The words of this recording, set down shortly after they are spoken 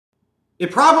It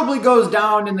probably goes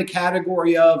down in the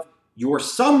category of you're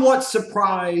somewhat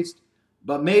surprised,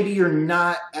 but maybe you're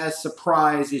not as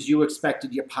surprised as you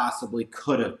expected you possibly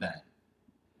could have been.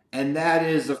 And that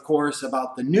is, of course,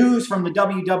 about the news from the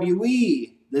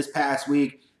WWE this past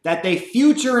week that they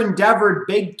future endeavored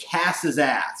Big Cass's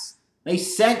ass. They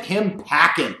sent him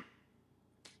packing.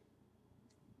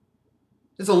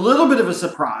 It's a little bit of a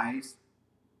surprise.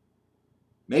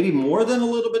 Maybe more than a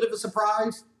little bit of a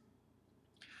surprise.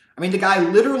 I mean, the guy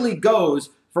literally goes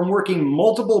from working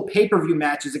multiple pay-per-view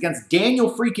matches against Daniel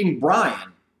freaking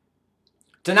Bryan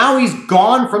to now he's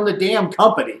gone from the damn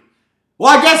company.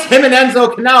 Well, I guess him and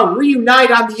Enzo can now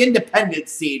reunite on the independent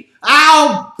scene.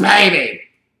 Oh, baby!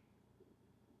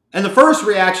 And the first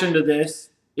reaction to this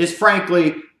is,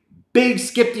 frankly, big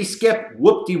skip-de-skip,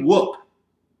 whoop-de-whoop.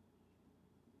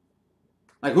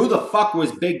 Like, who the fuck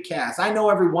was Big Cass? I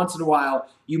know every once in a while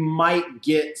you might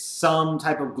get some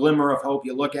type of glimmer of hope.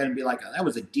 You look at it and be like, oh, that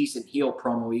was a decent heel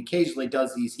promo. He occasionally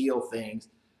does these heel things.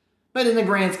 But in the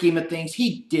grand scheme of things,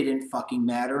 he didn't fucking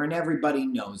matter, and everybody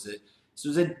knows it. This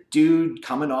was a dude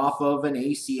coming off of an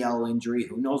ACL injury.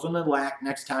 Who knows when the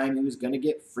next time he was going to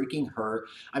get freaking hurt.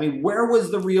 I mean, where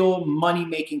was the real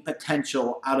money-making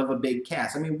potential out of a Big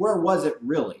Cass? I mean, where was it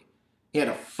really? He had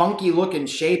a funky-looking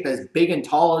shape, as big and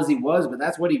tall as he was, but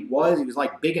that's what he was. He was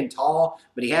like big and tall,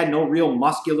 but he had no real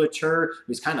musculature.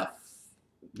 He was kind of,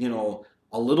 you know,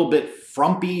 a little bit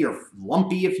frumpy or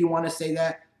lumpy, if you want to say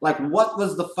that. Like, what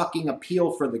was the fucking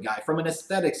appeal for the guy from an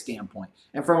aesthetic standpoint?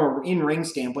 And from an in-ring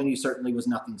standpoint, he certainly was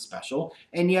nothing special.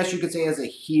 And yes, you could say as a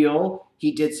heel,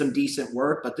 he did some decent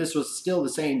work, but this was still the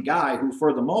same guy who,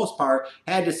 for the most part,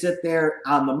 had to sit there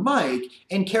on the mic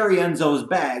and carry Enzo's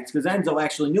bags, because Enzo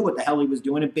actually knew what the hell he was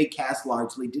doing, and Big Cass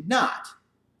largely did not.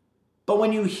 But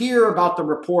when you hear about the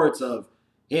reports of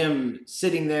him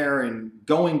sitting there and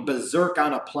going berserk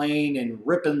on a plane and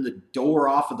ripping the door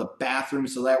off of the bathroom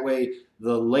so that way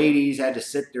the ladies had to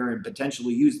sit there and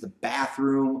potentially use the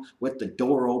bathroom with the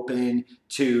door open,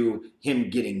 to him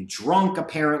getting drunk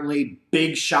apparently,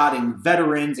 big shotting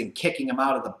veterans and kicking them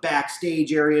out of the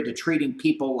backstage area, to treating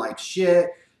people like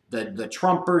shit, the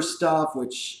Trumper stuff,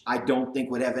 which I don't think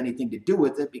would have anything to do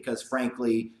with it because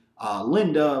frankly,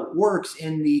 Linda works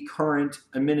in the current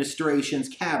administration's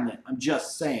cabinet. I'm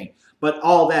just saying. But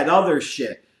all that other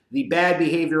shit, the bad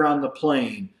behavior on the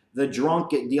plane,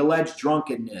 the alleged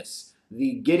drunkenness,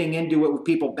 the getting into it with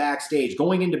people backstage,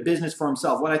 going into business for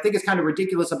himself. What I think is kind of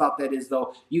ridiculous about that is,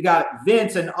 though, you got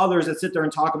Vince and others that sit there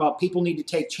and talk about people need to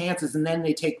take chances and then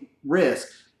they take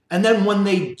risks. And then when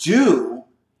they do,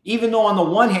 even though on the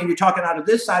one hand you're talking out of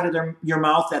this side of your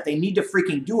mouth that they need to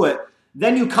freaking do it,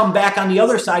 then you come back on the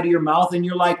other side of your mouth and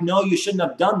you're like, no, you shouldn't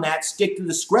have done that. Stick to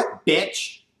the script,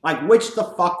 bitch. Like, which the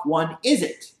fuck one is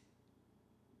it?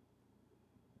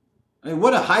 I mean,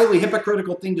 what a highly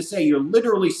hypocritical thing to say. You're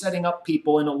literally setting up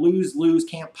people in a lose-lose,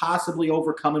 can't possibly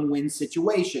overcome and win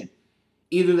situation.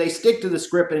 Either they stick to the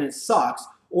script and it sucks,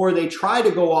 or they try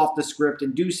to go off the script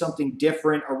and do something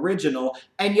different, original,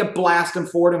 and you blast them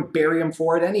for it and bury them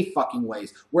for it any fucking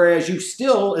ways. Whereas you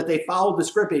still, if they follow the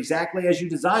script exactly as you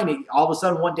designed it, all of a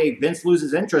sudden one day Vince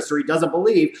loses interest or he doesn't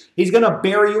believe, he's going to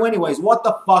bury you anyways. What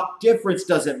the fuck difference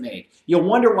does it make? You'll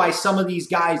wonder why some of these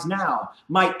guys now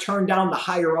might turn down the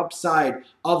higher upside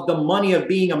of the money of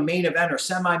being a main event or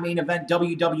semi-main event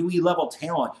WWE level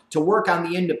talent to work on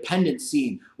the independent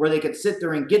scene where they could sit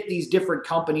there and get these different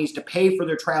companies to pay for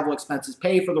their travel expenses,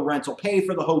 pay for the rental, pay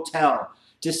for the hotel,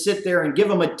 to sit there and give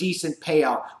them a decent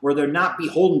payout where they're not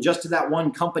beholden just to that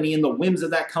one company and the whims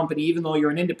of that company. Even though you're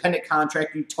an independent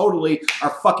contractor, you totally are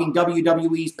fucking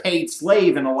WWE's paid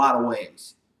slave in a lot of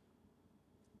ways.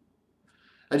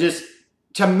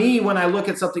 To me, when I look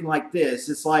at something like this,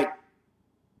 it's like,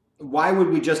 why would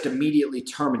we just immediately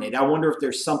terminate? I wonder if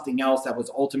there's something else that was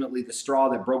ultimately the straw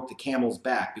that broke the camel's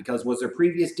back. Because was there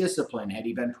previous discipline? Had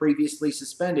he been previously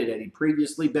suspended? Had he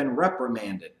previously been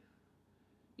reprimanded?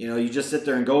 You know, you just sit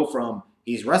there and go from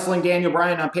he's wrestling Daniel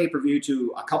Bryan on pay-per-view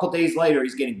to a couple days later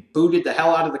he's getting booted the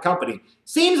hell out of the company.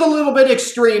 Seems a little bit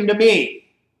extreme to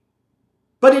me.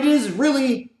 But it is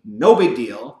really no big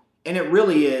deal. And it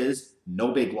really is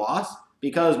no big loss.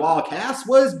 Because while Cass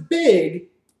was big,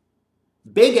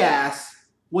 Big Ass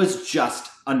was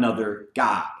just another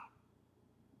guy.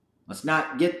 Let's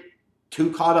not get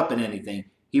too caught up in anything.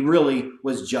 He really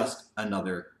was just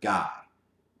another guy.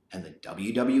 And the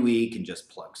WWE can just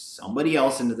plug somebody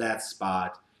else into that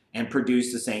spot and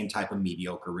produce the same type of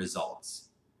mediocre results.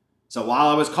 So while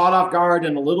I was caught off guard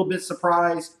and a little bit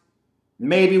surprised,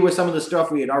 maybe with some of the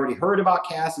stuff we had already heard about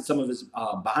Cass and some of his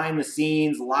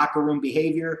behind-the-scenes locker room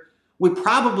behavior, we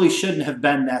probably shouldn't have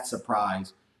been that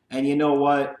surprised. And you know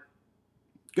what?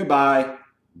 Goodbye.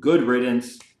 Good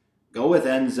riddance. Go with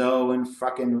Enzo and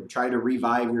fucking try to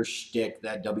revive your shtick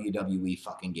that WWE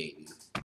fucking gave you.